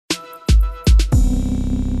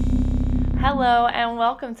Hello, and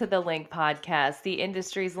welcome to the Link Podcast, the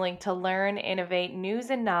industry's link to learn, innovate, news,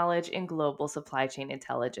 and knowledge in global supply chain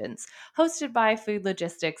intelligence, hosted by Food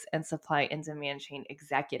Logistics and Supply and Demand Chain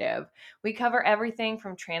Executive. We cover everything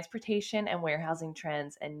from transportation and warehousing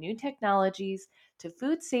trends and new technologies to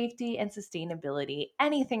food safety and sustainability,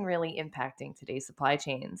 anything really impacting today's supply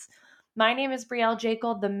chains. My name is Brielle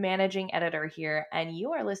Jacob, the managing editor here, and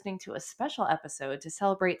you are listening to a special episode to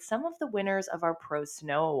celebrate some of the winners of our Pros to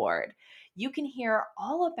Know Award. You can hear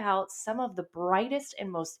all about some of the brightest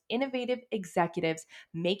and most innovative executives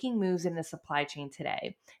making moves in the supply chain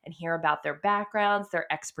today and hear about their backgrounds,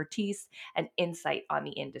 their expertise, and insight on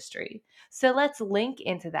the industry. So let's link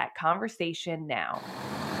into that conversation now.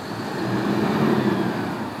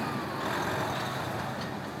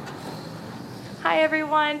 Hi,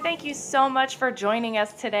 everyone. Thank you so much for joining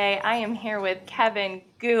us today. I am here with Kevin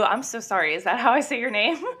Gu. I'm so sorry. Is that how I say your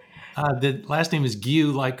name? The last name is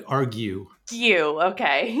Gu, like argue. Gu. My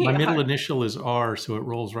Okay. middle initial is R, so it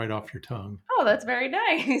rolls right off your tongue. Oh, that's very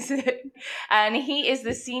nice. And he is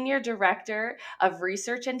the Senior Director of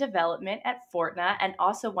Research and Development at Fortna and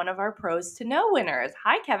also one of our Pros to Know winners.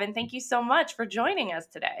 Hi, Kevin. Thank you so much for joining us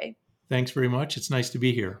today. Thanks very much. It's nice to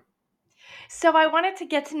be here. So I wanted to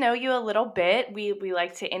get to know you a little bit. We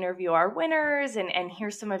like to interview our winners and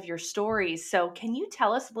hear some of your stories. So can you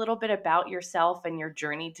tell us a little bit about yourself and your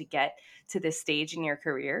journey to get to this stage in your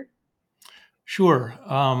career? Sure.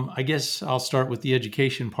 I guess I'll start with the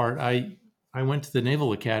education part. I went to the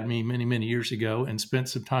Naval Academy many, many years ago and spent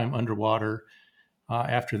some time underwater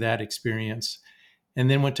after that experience, and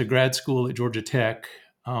then went to grad school at Georgia Tech,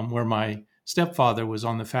 where my stepfather was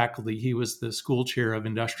on the faculty. He was the school chair of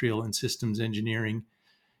industrial and systems engineering,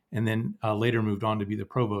 and then later moved on to be the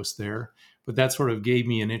provost there. But that sort of gave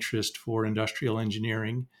me an interest for industrial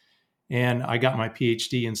engineering. And I got my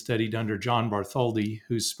PhD and studied under John Bartholdi,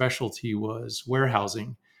 whose specialty was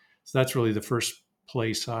warehousing. So that's really the first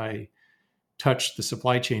place I touched the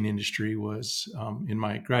supply chain industry was in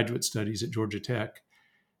my graduate studies at Georgia Tech.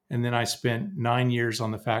 And then I spent 9 years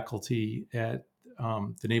on the faculty at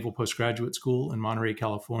the Naval Postgraduate School in Monterey,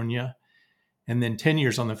 California, and then 10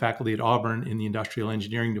 years on the faculty at Auburn in the Industrial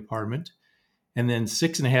Engineering Department, and then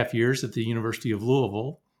 6.5 years at the University of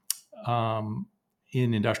Louisville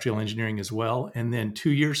in industrial engineering as well. And then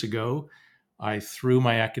 2 years ago, I threw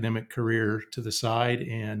my academic career to the side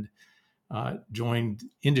and joined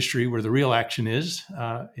industry where the real action is,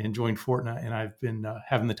 and joined Fortna. And I've been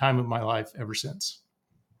having the time of my life ever since.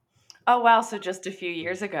 Oh, wow. So just a few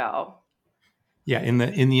years ago. Yeah, in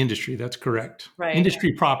the industry, that's correct. Right.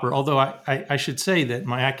 Industry proper. Although I should say that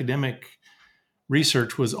my academic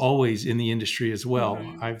research was always in the industry as well.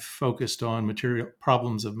 Mhm. I've focused on material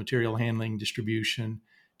problems of material handling, distribution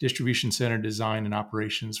center design, and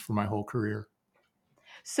operations for my whole career.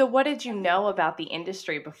 So, what did you know about the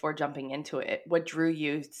industry before jumping into it? What drew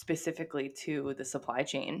you specifically to the supply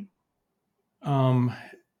chain? Um,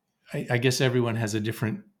 I guess everyone has a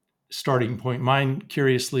different starting point. Mine,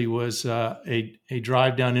 curiously, was a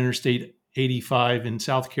drive down Interstate 85 in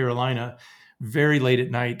South Carolina, very late at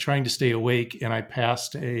night, trying to stay awake, and I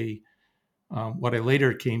passed a what I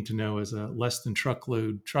later came to know as a less than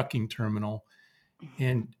truckload trucking terminal,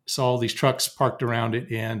 and saw all these trucks parked around it,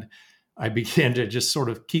 and I began to just sort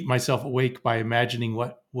of keep myself awake by imagining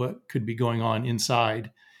what could be going on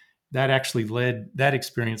inside. That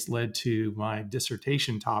experience led to my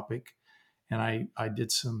dissertation topic, and I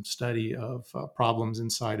did some study of problems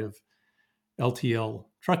inside of LTL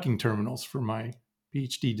trucking terminals for my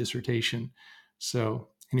PhD dissertation. So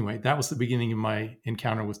anyway, that was the beginning of my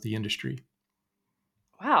encounter with the industry.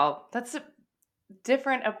 Wow, that's a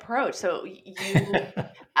different approach. So, I,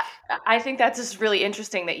 I think that's just really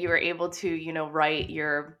interesting that you were able to, write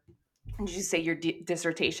your, did you say your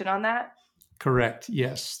dissertation on that? Correct.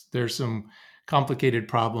 Yes, there's some complicated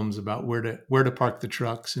problems about where to park the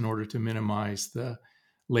trucks in order to minimize the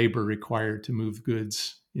labor required to move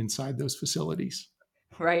goods inside those facilities.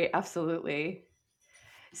 Right, absolutely.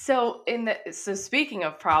 So speaking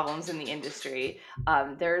of problems in the industry,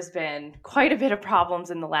 there's been quite a bit of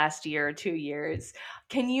problems in the last year or 2 years.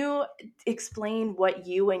 Can you explain what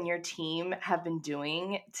you and your team have been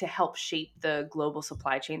doing to help shape the global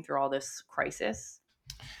supply chain through all this crisis?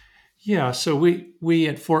 Yeah, so we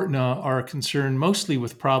at Fortna are concerned mostly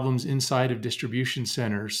with problems inside of distribution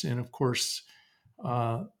centers, and of course,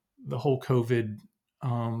 uh, the whole COVID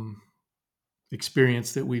um,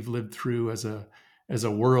 experience that we've lived through as a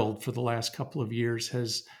world for the last couple of years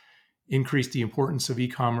has increased the importance of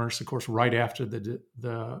e-commerce. Of course, right after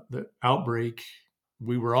the outbreak,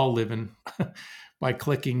 we were all living by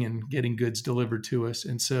clicking and getting goods delivered to us,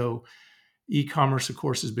 and so E-commerce, of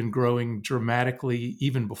course, has been growing dramatically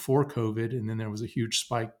even before COVID, and then there was a huge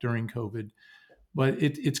spike during COVID. But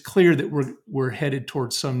it's clear that we're headed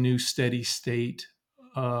towards some new steady state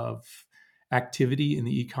of activity in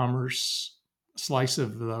the e-commerce slice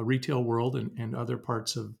of the retail world and other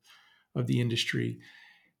parts of the industry.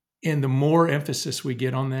 And the more emphasis we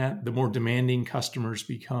get on that, the more demanding customers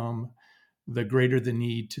become, the greater the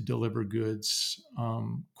need to deliver goods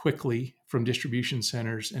quickly from distribution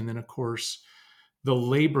centers. And then, of course, the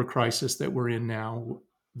labor crisis that we're in now,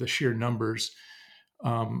 the sheer numbers,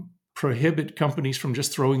 prohibit companies from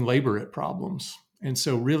just throwing labor at problems. And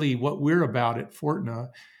so, really, what we're about at Fortna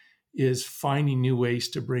is finding new ways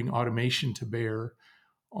to bring automation to bear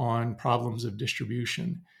on problems of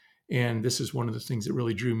distribution. And this is one of the things that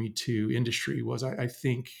really drew me to industry was I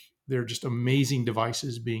think there are just amazing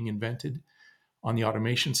devices being invented on the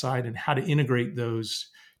automation side, and how to integrate those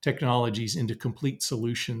technologies into complete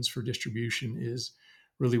solutions for distribution is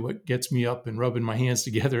really what gets me up and rubbing my hands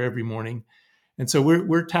together every morning. And so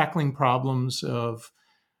we're tackling problems of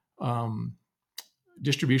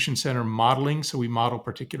distribution center modeling. So we model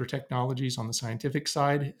particular technologies on the scientific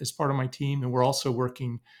side as part of my team. And we're also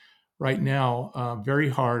working right now very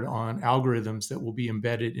hard on algorithms that will be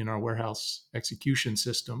embedded in our warehouse execution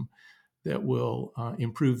system that will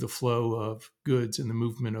improve the flow of goods and the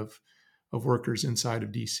movement of workers inside of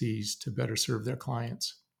DCs to better serve their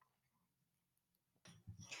clients.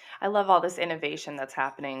 I love all this innovation that's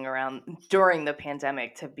happening around during the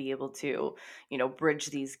pandemic to be able to,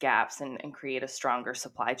 bridge these gaps and create a stronger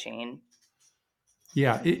supply chain.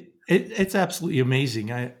 Yeah, it's absolutely amazing.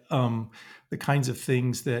 The kinds of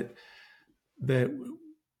things that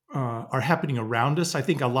are happening around us. I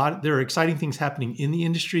think there are exciting things happening in the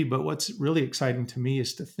industry, but what's really exciting to me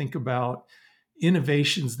is to think about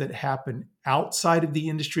innovations that happen outside of the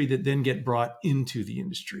industry that then get brought into the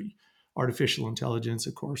industry. Artificial intelligence,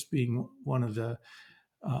 of course, being one of the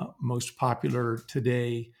most popular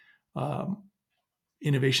today.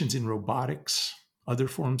 Innovations in robotics, other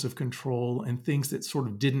forms of control, and things that sort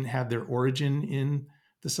of didn't have their origin in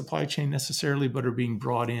the supply chain necessarily, but are being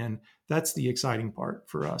brought in. That's the exciting part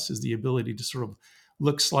for us, is the ability to sort of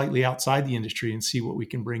look slightly outside the industry and see what we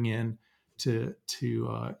can bring in to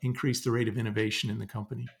increase the rate of innovation in the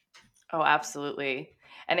company. Oh, absolutely.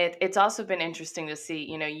 And it's also been interesting to see,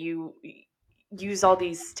 you use all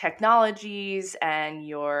these technologies and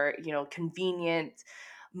your, convenient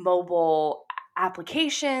mobile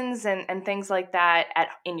applications and things like that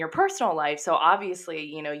in your personal life. So obviously,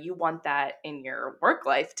 you want that in your work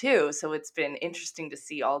life too. So it's been interesting to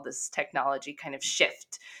see all this technology kind of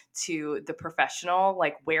shift to the professional,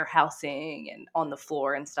 like warehousing and on the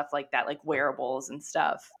floor and stuff like that, like wearables and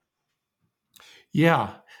stuff.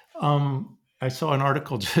 Yeah. I saw an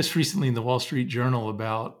article just recently in the Wall Street Journal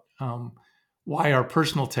about why our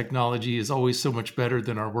personal technology is always so much better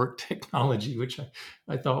than our work technology, which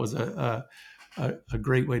I thought was a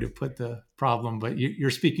great way to put the problem. But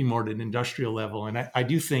you're speaking more at an industrial level. And I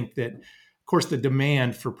do think that, of course, the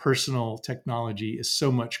demand for personal technology is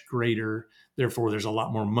so much greater. Therefore, there's a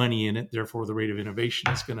lot more money in it. Therefore, the rate of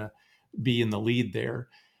innovation is going to be in the lead there.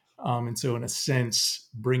 And so, in a sense,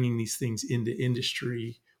 bringing these things into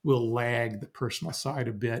industry will lag the personal side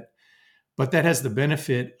a bit. But that has the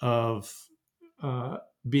benefit of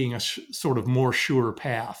being a sort of more sure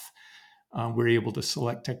path. We're able to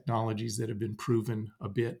select technologies that have been proven a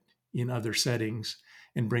bit in other settings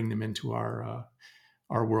and bring them into our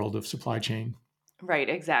world of supply chain. Right,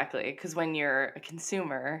 exactly. Because when you're a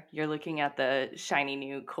consumer, you're looking at the shiny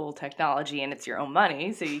new cool technology and it's your own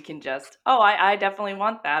money. So you can just, oh, I definitely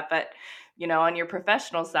want that. But, on your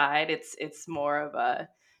professional side, it's more of a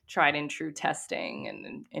tried and true testing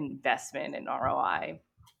and investment and ROI.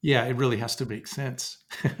 Yeah, it really has to make sense.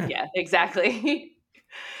 Yeah, exactly.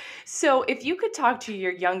 So if you could talk to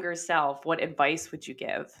your younger self, what advice would you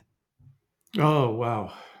give? Oh,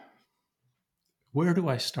 wow. Where do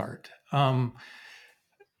I start?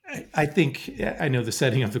 I think I know the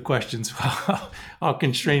setting of the questions. So I'll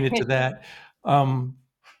constrain it to that. Um,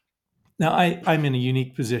 Now, I'm in a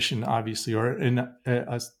unique position, obviously, or in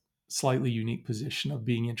a slightly unique position of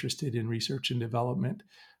being interested in research and development.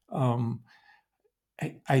 Um,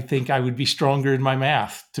 I think I would be stronger in my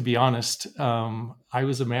math, to be honest. I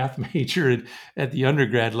was a math major at the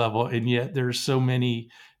undergrad level, and yet there are so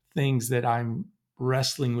many things that I'm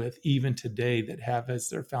wrestling with even today that have as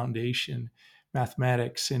their foundation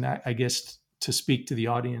mathematics. And I guess to speak to the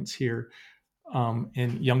audience here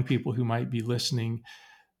and young people who might be listening,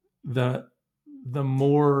 the the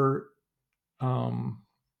more um,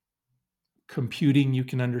 computing you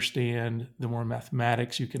can understand, the more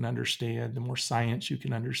mathematics you can understand, the more science you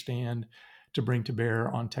can understand to bring to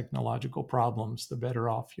bear on technological problems, the better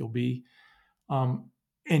off you'll be.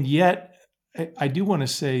 And yet, I do want to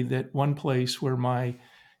say that one place where my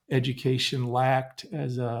education lacked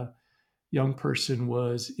as a young person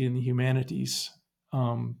was in the humanities.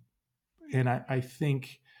 And I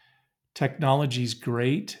think technology is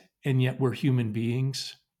great, and yet we're human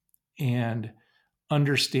beings. And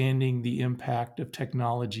understanding the impact of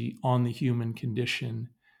technology on the human condition,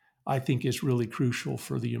 I think, is really crucial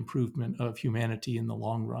for the improvement of humanity in the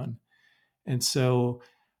long run. And so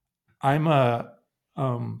I'm a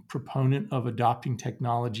proponent of adopting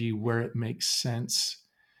technology where it makes sense,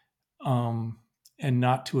 um, and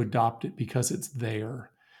not to adopt it because it's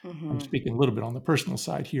there. I'm Hmm. speaking a little bit on the personal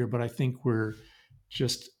side here, but I think we're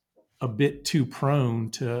just a bit too prone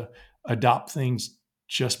to adopt things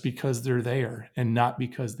just because they're there and not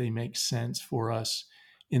because they make sense for us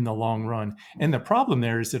in the long run. And the problem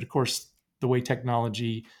there is that, of course, the way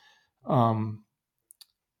technology um,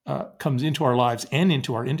 comes into our lives and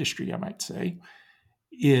into our industry, I might say,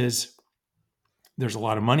 is there's a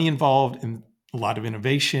lot of money involved and a lot of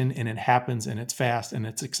innovation, and it happens and it's fast and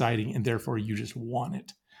it's exciting, and therefore you just want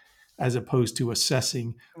it, as opposed to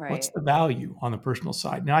assessing what's Right. the value on the personal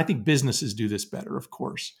side. Now, I think businesses do this better, of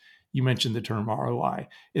course. You mentioned the term ROI.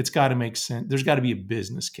 It's got to make sense. There's got to be a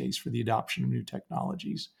business case for the adoption of new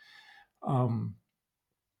technologies. Um,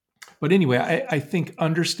 but anyway, I think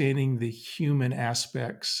understanding the human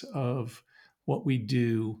aspects of what we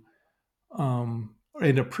do,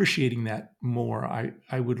 and appreciating that more,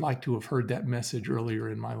 I would like to have heard that message earlier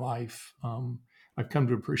in my life. I've come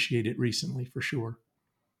to appreciate it recently for sure.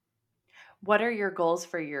 What are your goals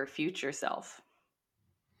for your future self?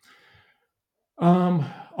 Um,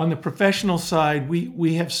 on the professional side,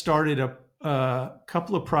 we have started a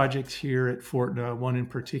couple of projects here at Fortna. One in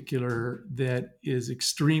particular that is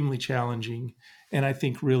extremely challenging, and I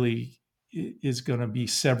think really is going to be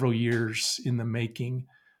several years in the making.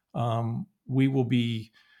 We will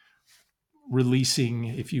be releasing,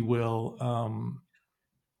 if you will,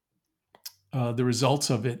 the results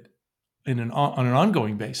of it on an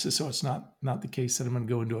ongoing basis. So it's not the case that I'm going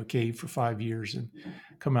to go into a cave for 5 years and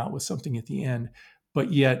come out with something at the end,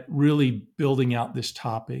 but yet really building out this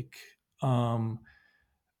topic, um,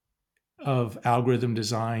 of algorithm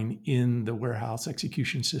design in the warehouse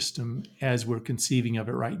execution system as we're conceiving of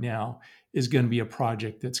it right now is going to be a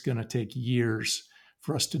project that's going to take years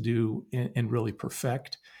for us to do and really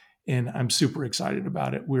perfect. And I'm super excited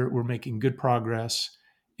about it. We're making good progress,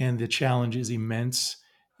 and the challenge is immense.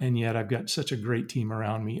 And yet I've got such a great team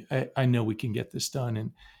around me. I know we can get this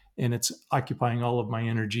done, and it's occupying all of my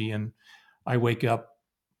energy. And I wake up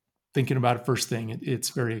thinking about it first thing. It's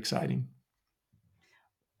very exciting.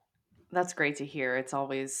 That's great to hear. It's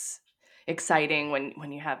always exciting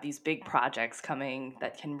when you have these big projects coming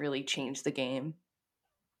that can really change the game.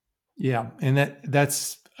 Yeah, and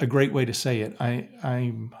that's a great way to say it.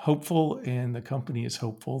 I'm hopeful, and the company is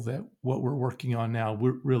hopeful that what we're working on now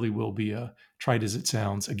really will be a, trite as it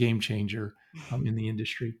sounds, a game changer in the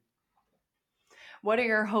industry. What are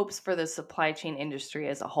your hopes for the supply chain industry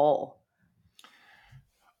as a whole?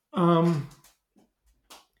 Um,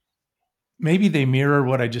 Maybe they mirror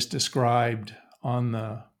what I just described on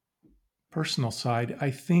the personal side. I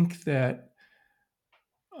think that,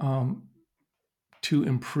 um, to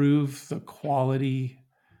improve the quality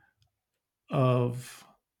of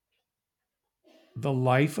the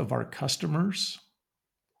life of our customers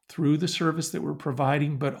through the service that we're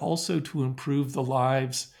providing, but also to improve the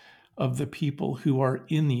lives of the people who are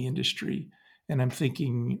in the industry. And I'm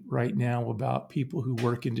thinking right now about people who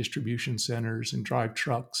work in distribution centers and drive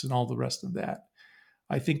trucks and all the rest of that.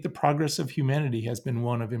 I think the progress of humanity has been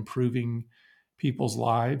one of improving people's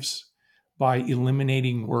lives by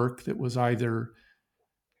eliminating work that was either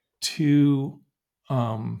too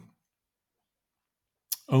um,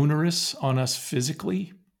 onerous on us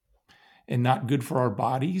physically and not good for our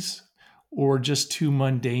bodies, or just too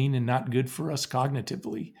mundane and not good for us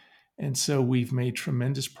cognitively. And so we've made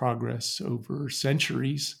tremendous progress over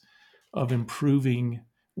centuries of improving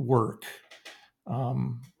work.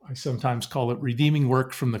 I sometimes call it redeeming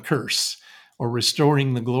work from the curse, or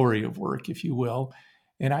restoring the glory of work, if you will.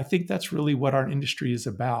 And I think that's really what our industry is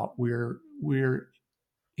about. We're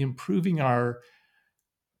improving our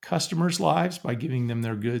customers' lives by giving them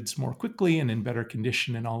their goods more quickly and in better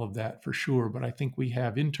condition and all of that for sure. But I think we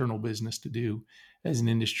have internal business to do as an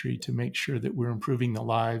industry to make sure that we're improving the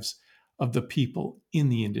lives of the people in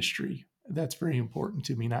the industry. That's very important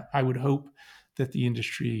to me. And I would hope that the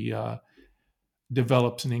industry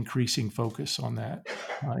develops an increasing focus on that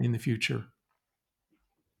in the future.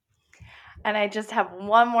 And I just have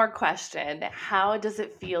one more question. How does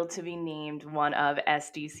it feel to be named one of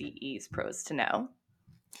SDCE's Pros to Know?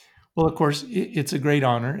 Well, of course, it's a great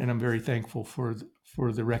honor, and I'm very thankful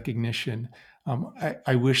for the recognition.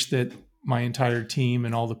 I wish that my entire team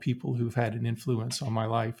and all the people who've had an influence on my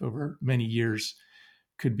life over many years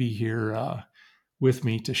could be here with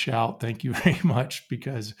me to shout "Thank you very much,"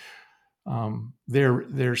 because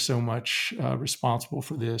they're so much responsible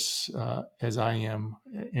for this as I am,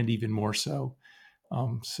 and even more so.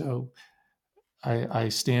 So I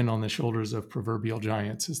stand on the shoulders of proverbial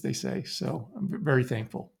giants, as they say. So I'm very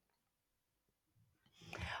thankful.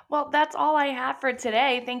 Well, that's all I have for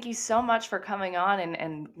today. Thank you so much for coming on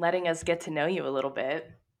and letting us get to know you a little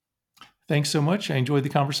bit. Thanks so much. I enjoyed the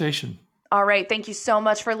conversation. All right. Thank you so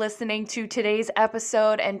much for listening to today's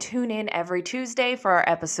episode, and tune in every Tuesday for our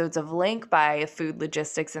episodes of Link by Food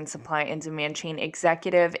Logistics and Supply and Demand Chain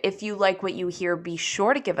Executive. If you like what you hear, be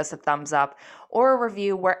sure to give us a thumbs up or a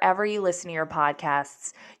review wherever you listen to your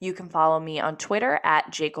podcasts. You can follow me on Twitter at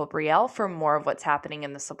Jacob Riel for more of what's happening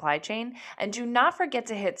in the supply chain. And do not forget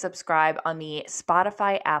to hit subscribe on the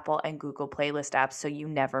Spotify, Apple, and Google playlist apps so you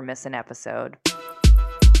never miss an episode.